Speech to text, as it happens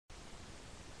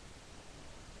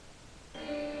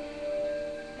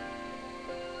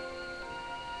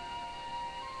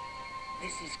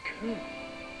is cool.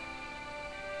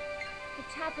 The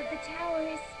top of the tower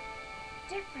is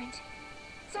different.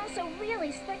 It's also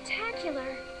really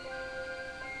spectacular.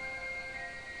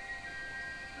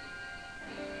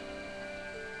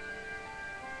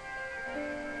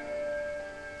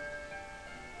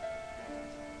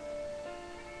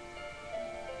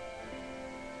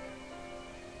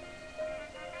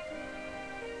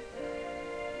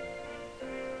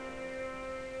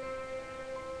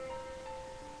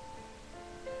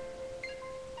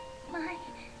 My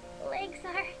legs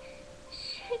are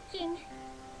shaking.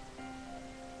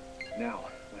 Now,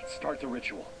 let's start the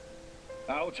ritual.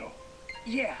 Aoto.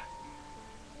 Yeah.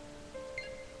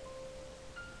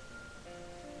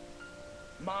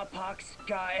 Mapox,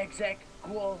 ga exec,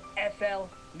 ghoul, FL,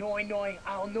 noi noi,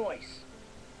 al noise.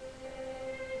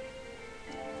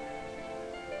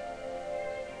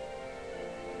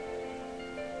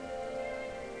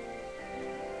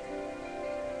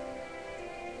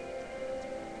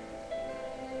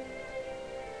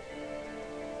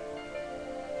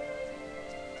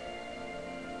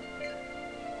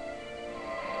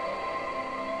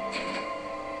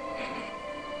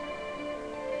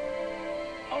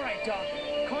 Doc,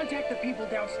 contact the people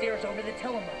downstairs over the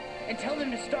telephone and tell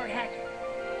them to start hacking.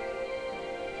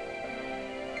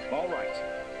 All right.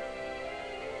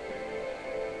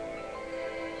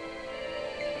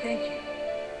 Thank you,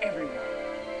 everyone,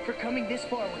 for coming this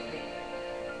far with me.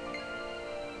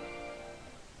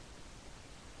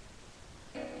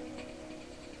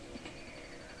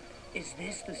 Is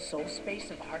this the soul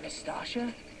space of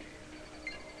Harvestasha?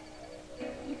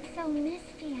 It's so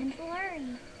misty and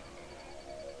blurry.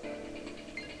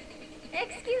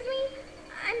 Excuse me?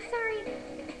 I'm sorry,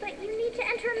 but you need to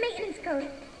enter a maintenance code.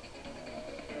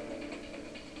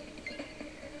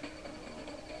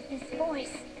 This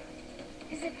voice.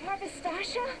 Is it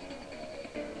Harvestasha?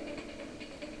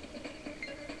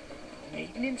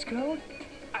 Maintenance code?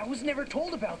 I was never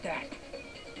told about that.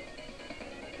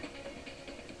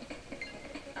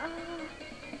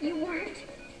 You weren't?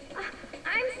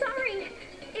 I'm sorry.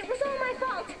 It was all my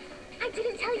fault. I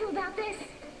didn't tell you about this.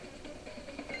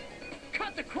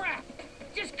 Cut the crap!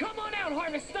 Just come on out,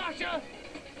 Harvestasha!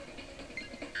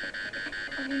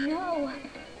 Oh no.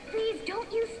 Please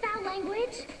don't use foul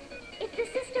language. If the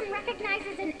system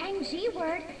recognizes an NG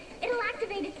word, it'll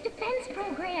activate its defense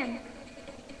program.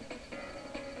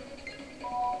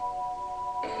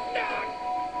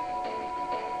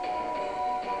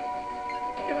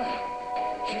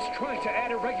 She's trying to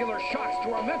add irregular shocks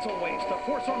to our mental waves to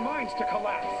force our minds to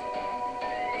collapse.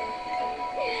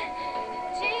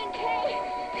 J and K,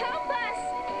 help us!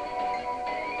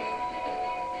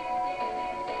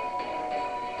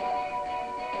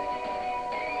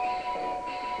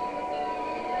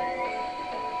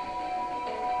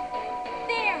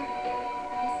 There!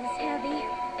 This is heavy.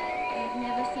 I've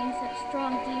never seen such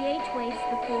strong DH waves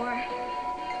before.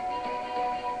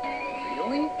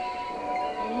 Really?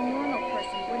 Any normal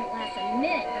person wouldn't last a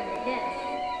minute under this.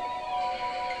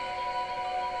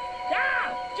 Ah!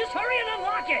 Just hurry and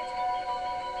unlock it!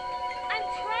 I'm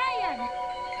trying!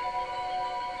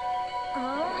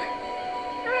 Oh,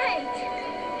 right!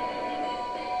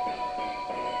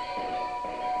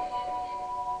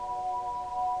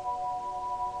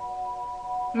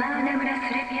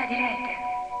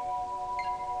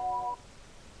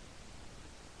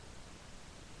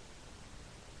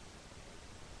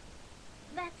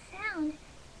 That sound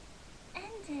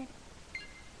ended.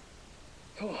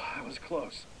 Oh, that was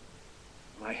close.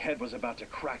 My head was about to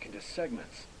crack into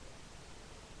segments.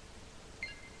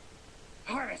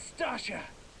 Harvestasha!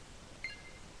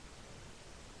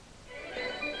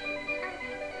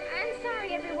 I'm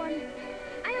sorry, everyone.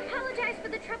 I apologize for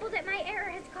the trouble that my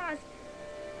error has caused.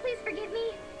 Please forgive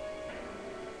me.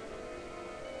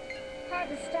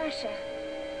 Harvestasha,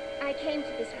 I came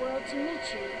to this world to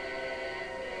meet you.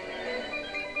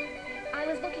 I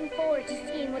was looking forward to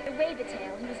seeing what the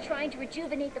Rabbitail who was trying to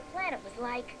rejuvenate the planet was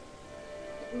like.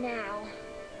 But now,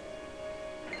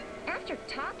 after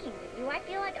talking with you, I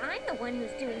feel like I'm the one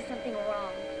who's doing something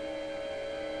wrong.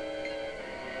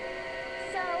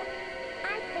 So,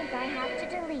 I think I have to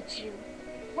delete you.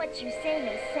 What you say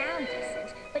may sound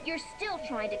decent, but you're still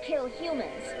trying to kill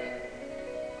humans.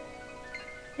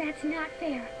 That's not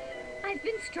fair. I've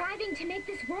been striving to make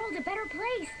this world a better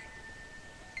place.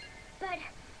 But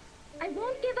I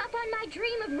won't give up on my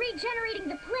dream of regenerating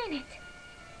the planet.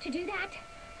 To do that,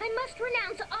 I must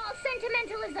renounce all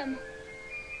sentimentalism.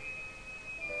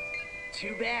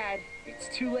 Too bad. It's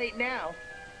too late now.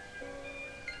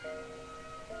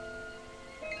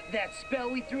 That spell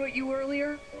we threw at you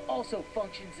earlier also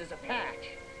functions as a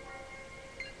patch.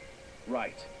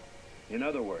 Right. In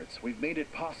other words, we've made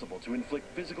it possible to inflict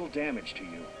physical damage to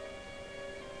you.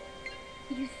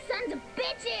 You sons of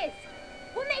bitches!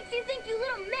 What makes you think you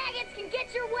little maggots can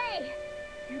get your way?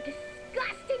 You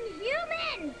disgusting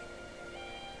humans!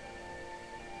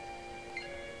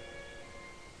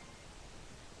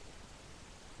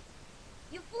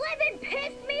 You flippin'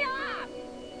 pissed me off!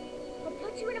 I'll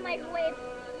put you in a microwave,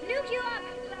 nuke you up,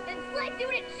 then slice you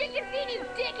into chicken feed, you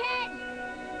dickhead!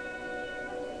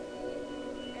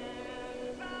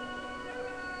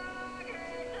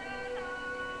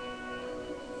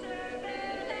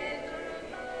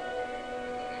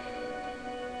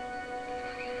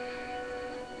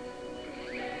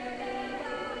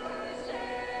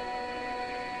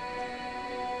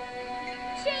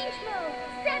 Change mode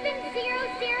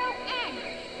 700N.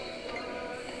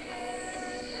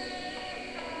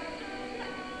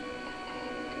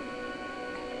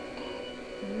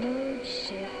 Mode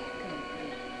shift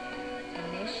complete.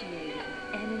 Initiating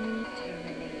enemy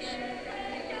termination.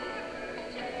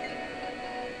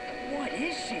 What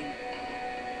is she?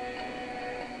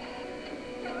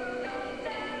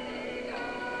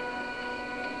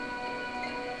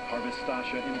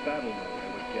 Harvestasha in battle mode, I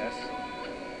would guess.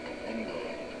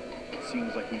 Anyway, it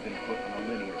seems like we've been put on a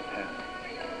linear path.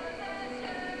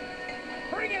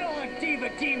 Bring it on, Diva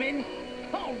Demon!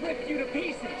 I'll rip you to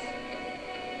pieces!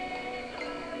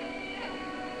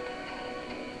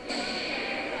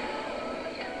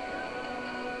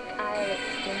 I'll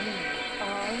exterminate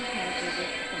all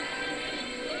hazardous substances.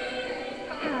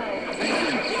 How?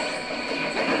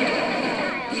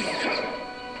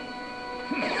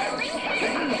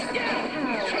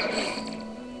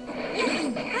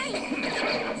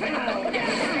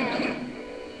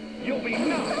 You'll be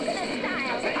nuts!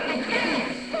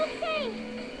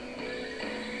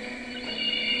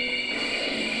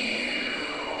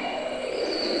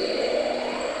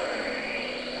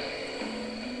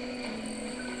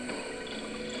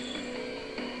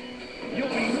 You'll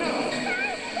be nuts!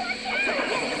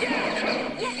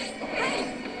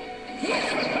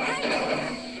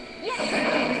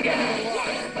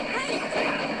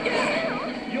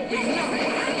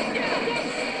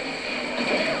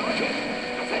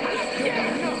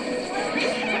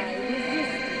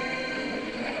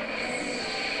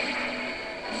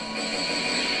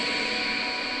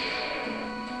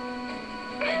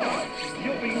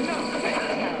 You'll be nuts! You'll be nuts!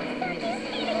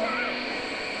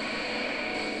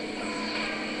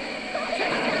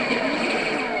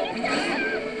 You'll be nuts!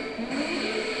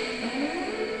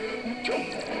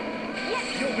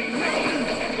 Making an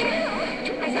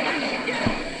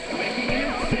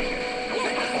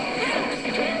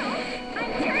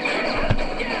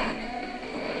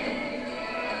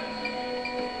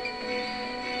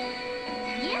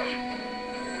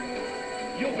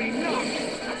You'll be nuts!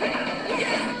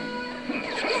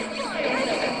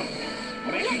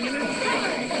 Making an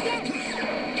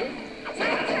incision!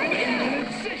 Making an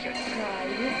incision! Try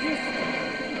resisting.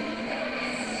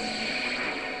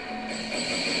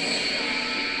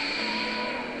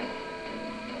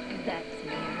 That's a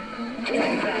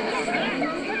miracle.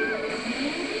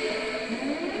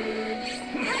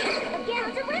 Again,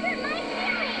 deliver my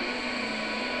feelings!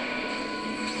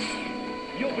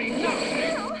 You'll be nuts!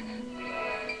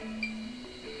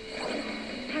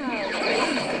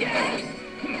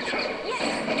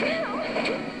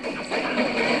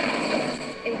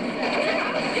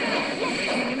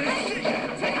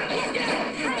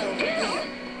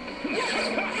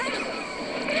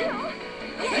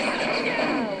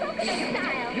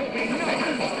 You'll be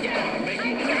nuts!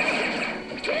 Making an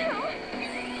incision!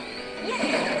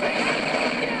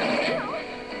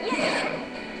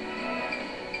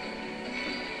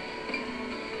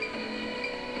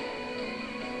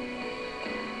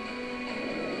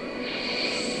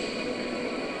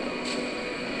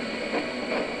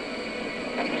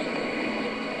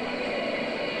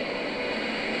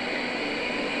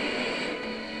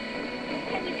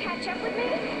 Can you catch up with me?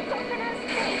 Coconut's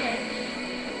favorite.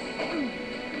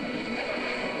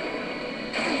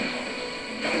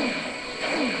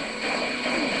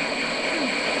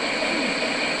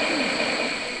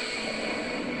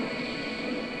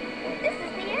 This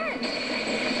is the end.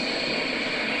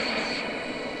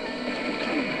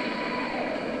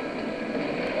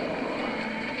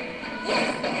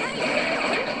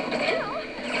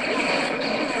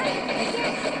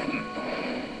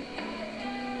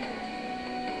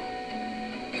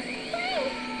 Please,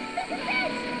 this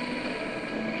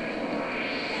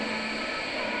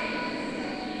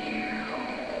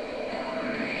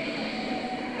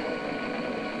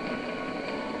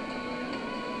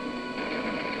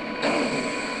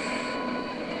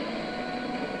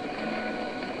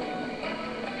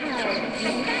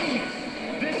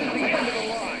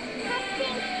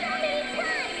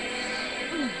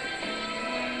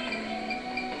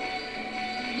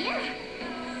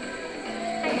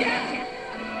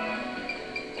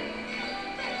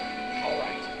All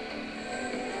right.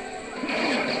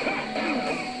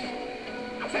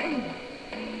 Okay.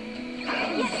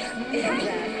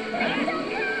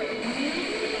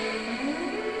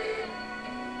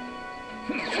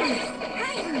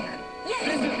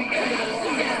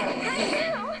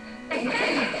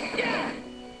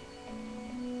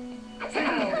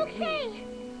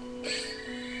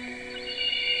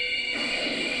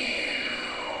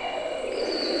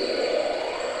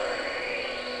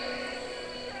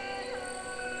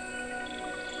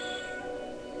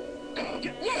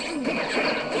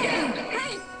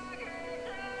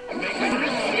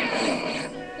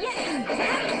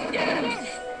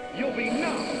 You'll be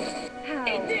numb. How?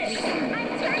 Eat this! I'm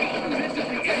turning. This is the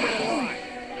end of the line.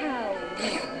 How?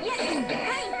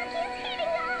 Saki's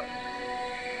heating up.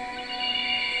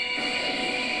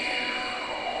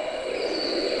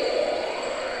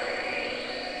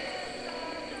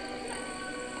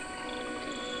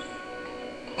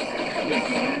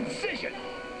 Making an incision.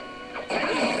 I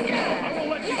won't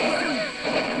let you through.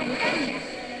 I won't let you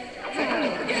through.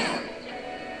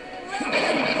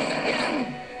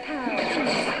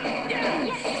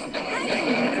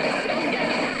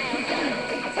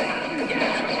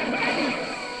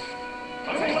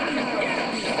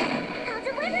 I'll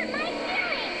deliver my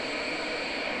healing.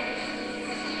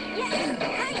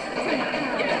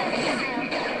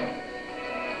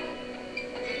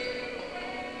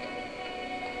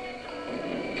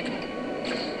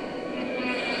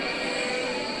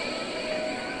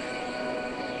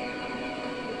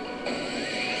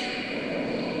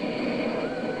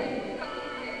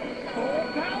 Full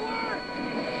power!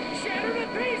 Shatter to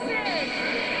pieces!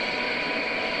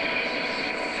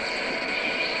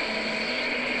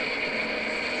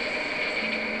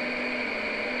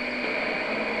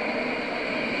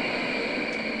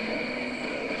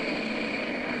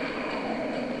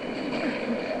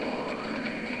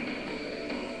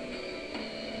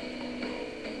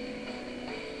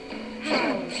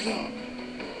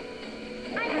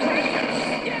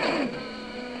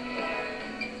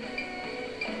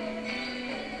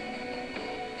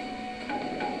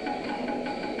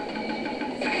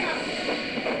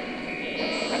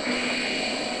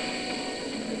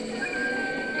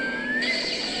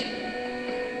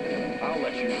 I'll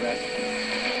let you rest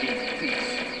in peace.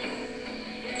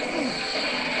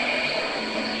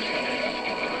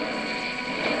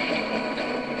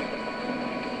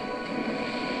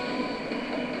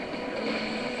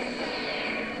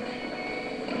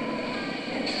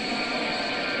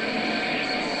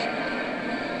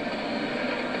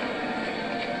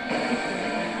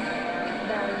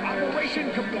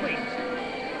 Operation complete.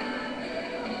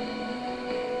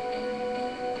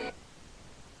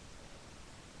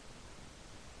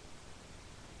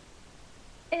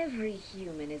 Every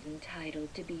human is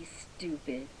entitled to be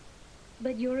stupid,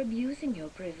 but you're abusing your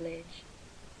privilege.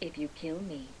 If you kill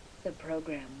me, the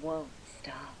program won't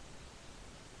stop.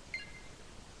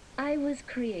 I was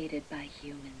created by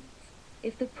humans.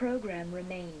 If the program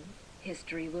remains,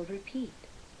 history will repeat.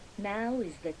 Now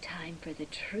is the time for the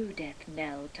true death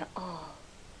knell to all.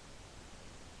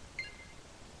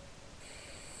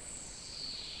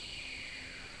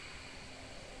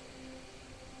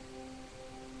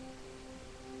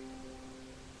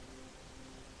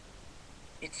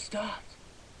 It stopped.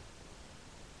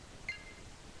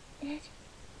 It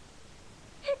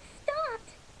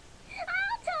stopped.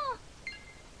 Aoto!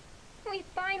 We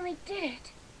finally did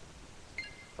it.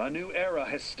 A new era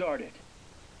has started.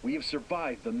 We have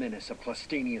survived the menace of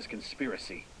Plastania's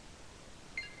conspiracy.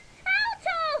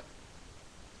 Aoto!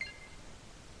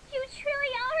 You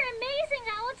truly are amazing,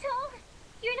 Aoto.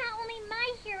 You're not only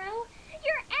my hero,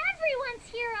 you're everyone's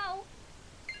hero.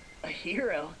 A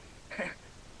hero?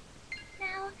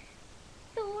 Now,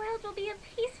 the world will be a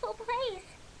peaceful place.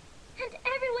 And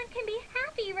everyone can be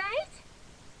happy, right?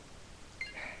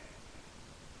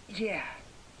 Yeah.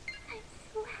 I'm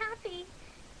so happy.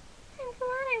 I'm glad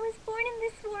I was born in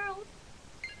this world.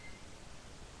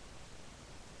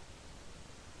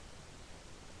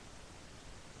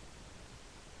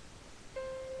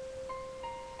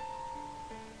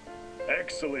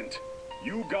 Excellent.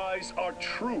 You guys are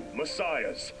true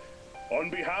messiahs. On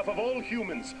behalf of all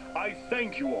humans, I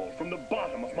thank you all from the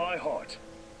bottom of my heart.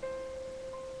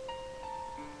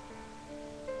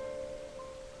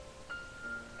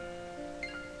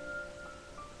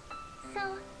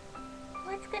 So,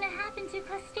 what's gonna happen to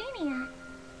Plastania?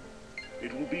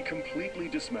 It will be completely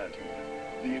dismantled.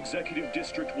 The executive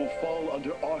district will fall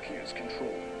under Archaea's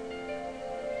control.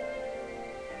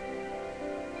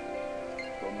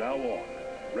 From now on,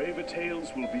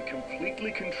 Ravitales will be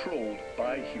completely controlled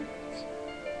by humans.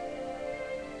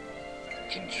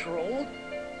 Controlled?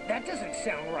 That doesn't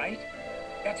sound right.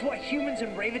 That's why humans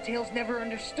and Raven-tails never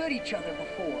understood each other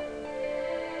before.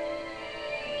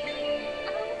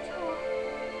 Aoto.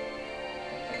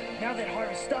 Now that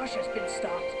Harvestasha's been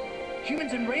stopped,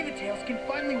 humans and Raven-tails can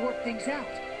finally work things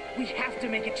out. We have to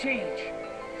make a change.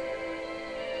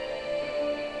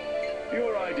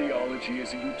 Your ideology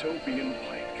is a utopian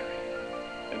pipe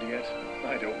dream. And yet,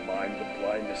 I don't mind the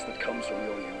blindness that comes from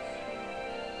your youth.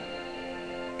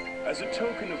 As a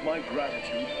token of my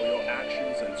gratitude for your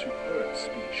actions and superb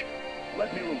speech,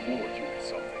 let me reward you with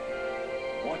something.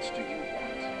 What do you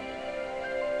want?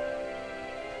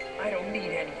 I don't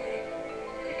need anything.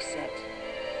 Except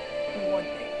one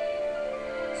thing.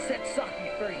 Set Saki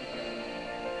free.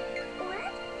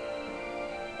 What?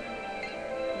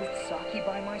 With Saki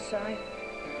by my side,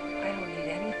 I don't need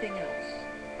anything else.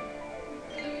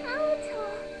 Aoto.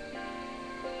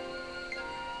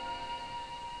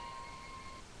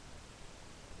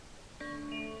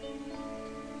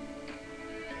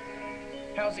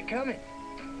 How's it coming?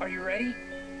 Are you ready?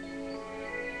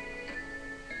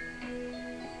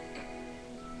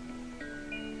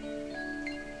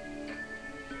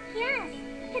 Yes,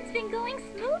 it's been going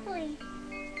smoothly.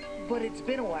 But it's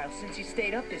been a while since you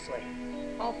stayed up this late.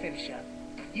 I'll finish up.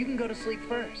 You can go to sleep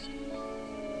first.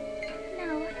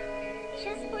 No,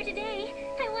 just for today,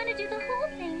 I want to do the whole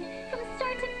thing from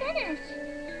start to finish.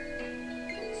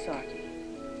 Saki.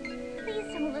 Please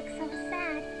don't look so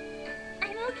sad.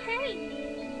 I'm okay.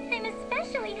 I'm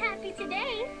especially happy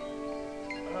today.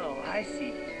 Oh, I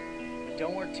see. But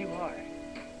don't work too hard.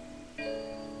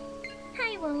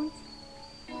 I won't.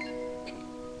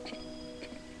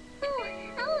 Oh,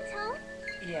 Aoto,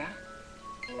 Yeah?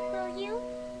 will you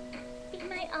be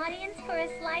my audience for a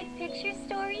slide picture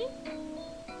story?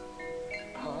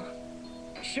 Huh?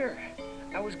 Sure.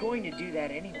 I was going to do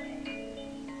that anyway.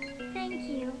 Thank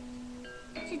you.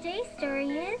 Today's story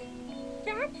is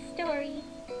that story.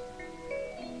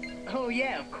 Oh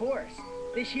yeah, of course.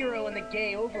 The hero and the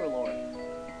gay overlord.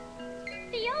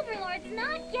 The Overlord's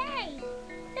not gay.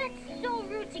 That's so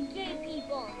rude to gay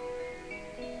people.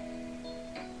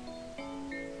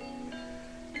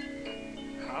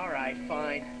 Alright,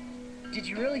 fine. Did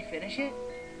you really finish it?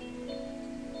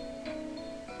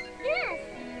 Yes.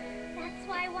 That's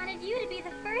why I wanted you to be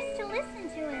the first to listen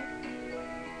to it.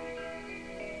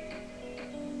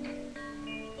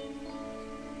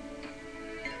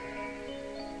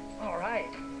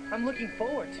 Alright. I'm looking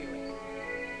forward to it.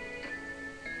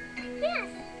 Yes.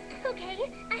 Okay,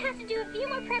 I have to do a few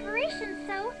more preparations,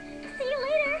 so see you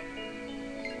later.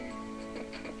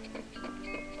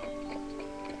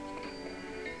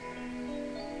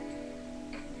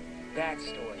 That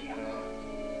story, huh?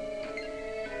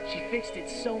 She fixed it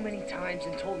so many times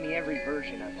and told me every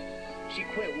version of it. She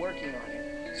quit working on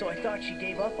it, so I thought she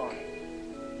gave up on it.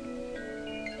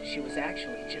 She was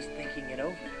actually just thinking it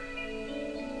over.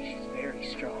 She's very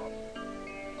strong.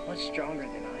 Much stronger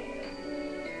than I am.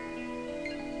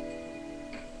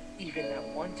 Even that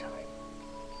one time,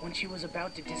 when she was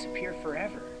about to disappear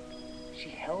forever, she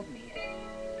held me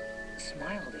and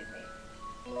smiled at me.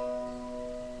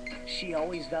 She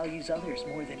always values others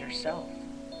more than herself.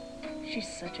 She's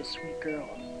such a sweet girl,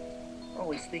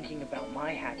 always thinking about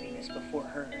my happiness before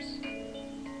hers.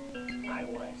 I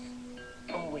was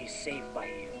always saved by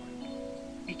you.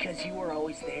 Because you were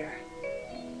always there,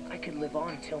 I could live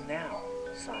on till now,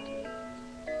 Saki.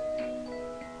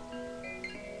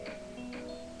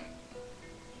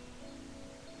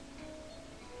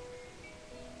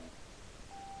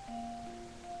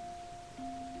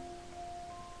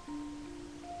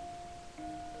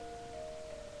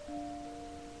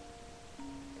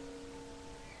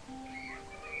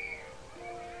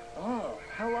 Oh,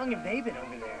 how long have they been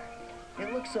over there?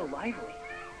 It looks so lively,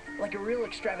 like a real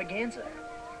extravaganza.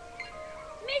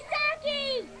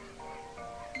 Misaki!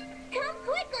 Come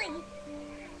quickly!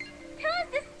 Tell us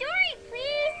the story,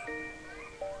 please!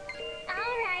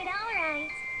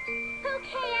 Alright.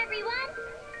 Okay, everyone.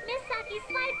 Misaki's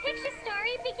slide picture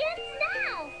story begins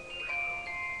now!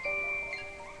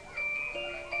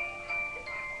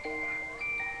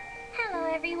 Hello,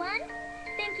 everyone.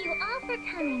 Thank you all for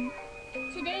coming.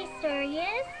 Today's story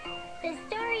is the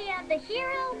story of the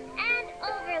hero and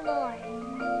overlord.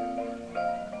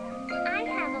 I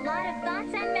have a lot of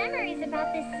thoughts and memories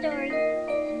about this story.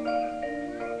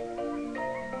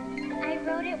 I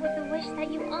wrote it with the wish that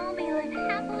you all may live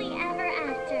happily ever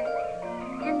after,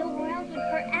 and the world would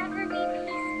forever be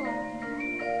peaceful.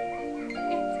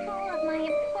 It's full of my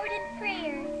important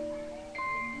prayers.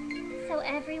 So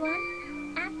everyone,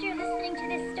 after listening to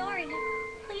this story,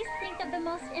 please think of the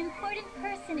most important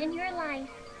person in your life.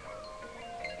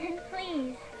 And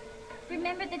please,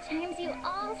 Remember the times you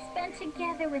all spent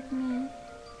together with me.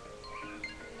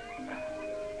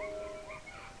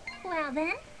 Well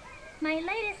then, my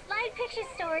latest live picture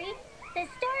story, the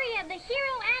story of the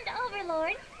hero and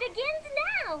overlord, begins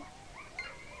now!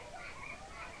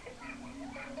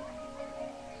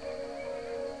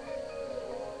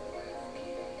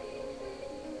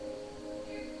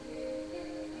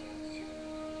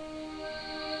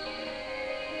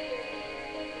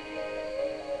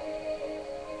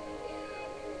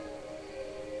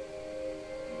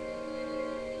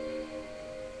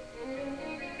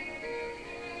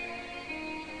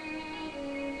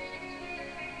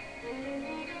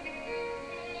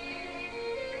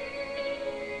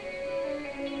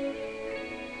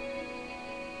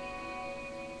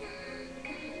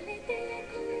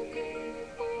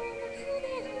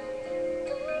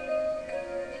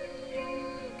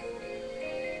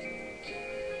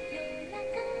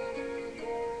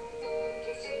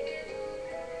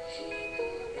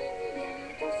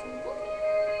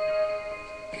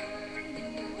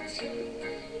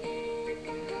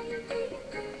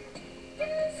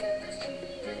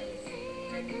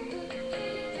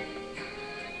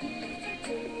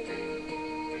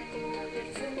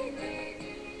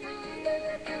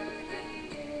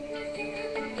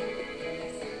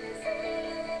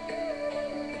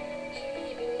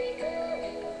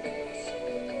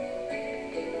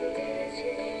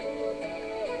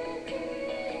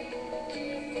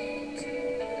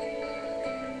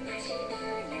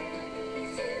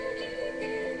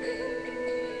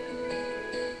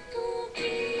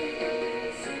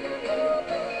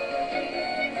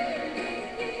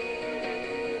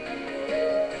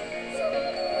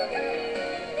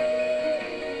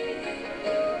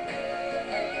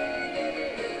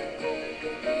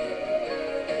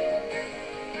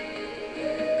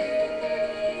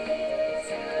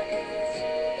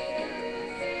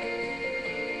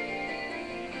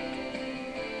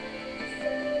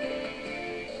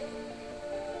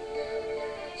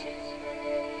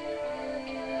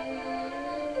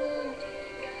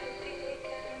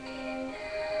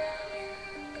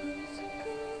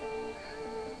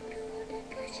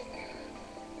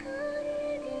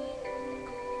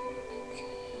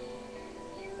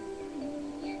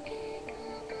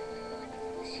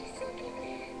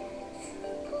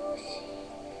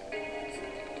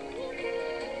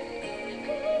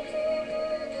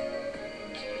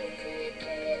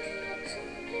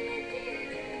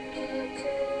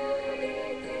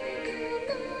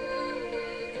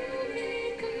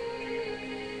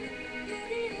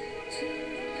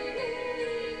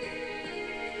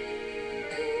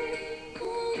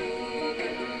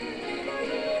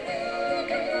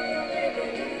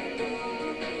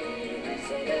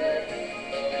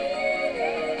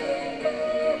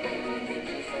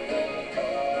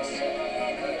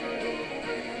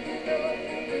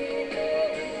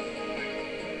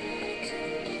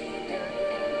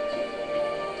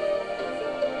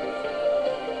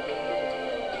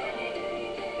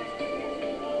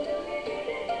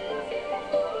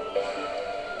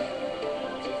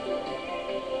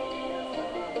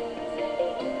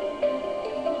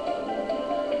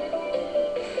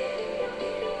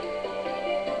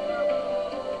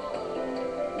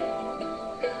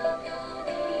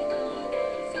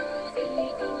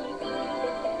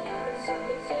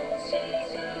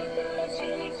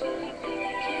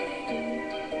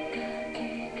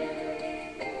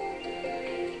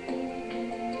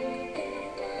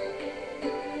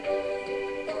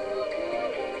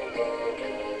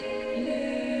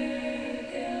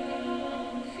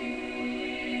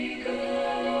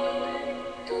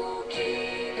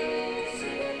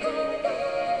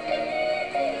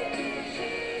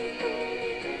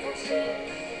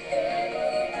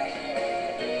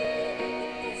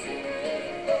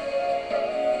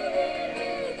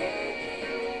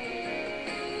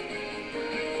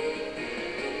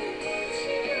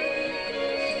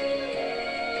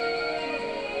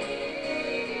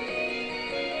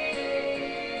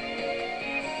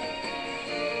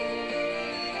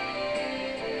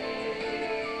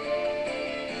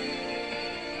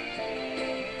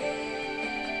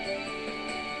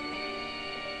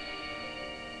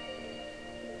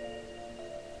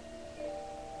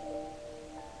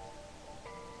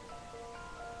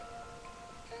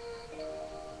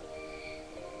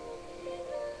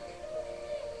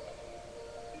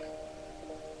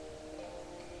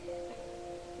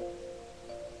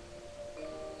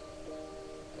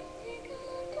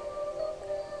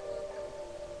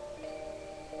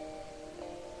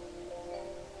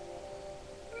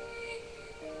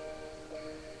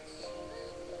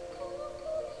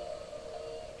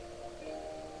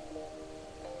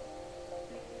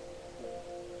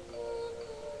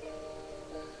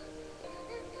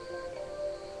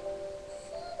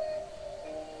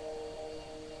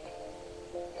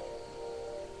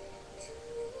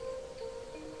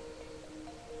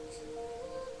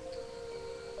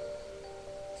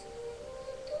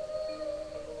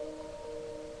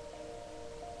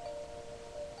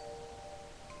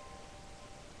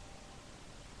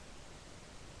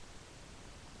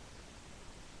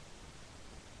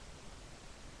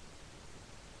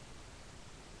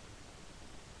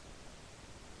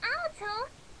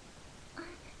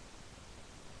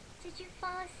 Did you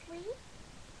fall asleep?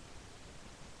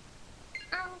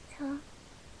 Aoto,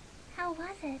 how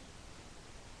was it?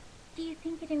 Do you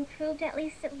think it improved at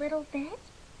least a little bit?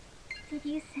 Did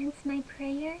you sense my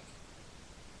prayers?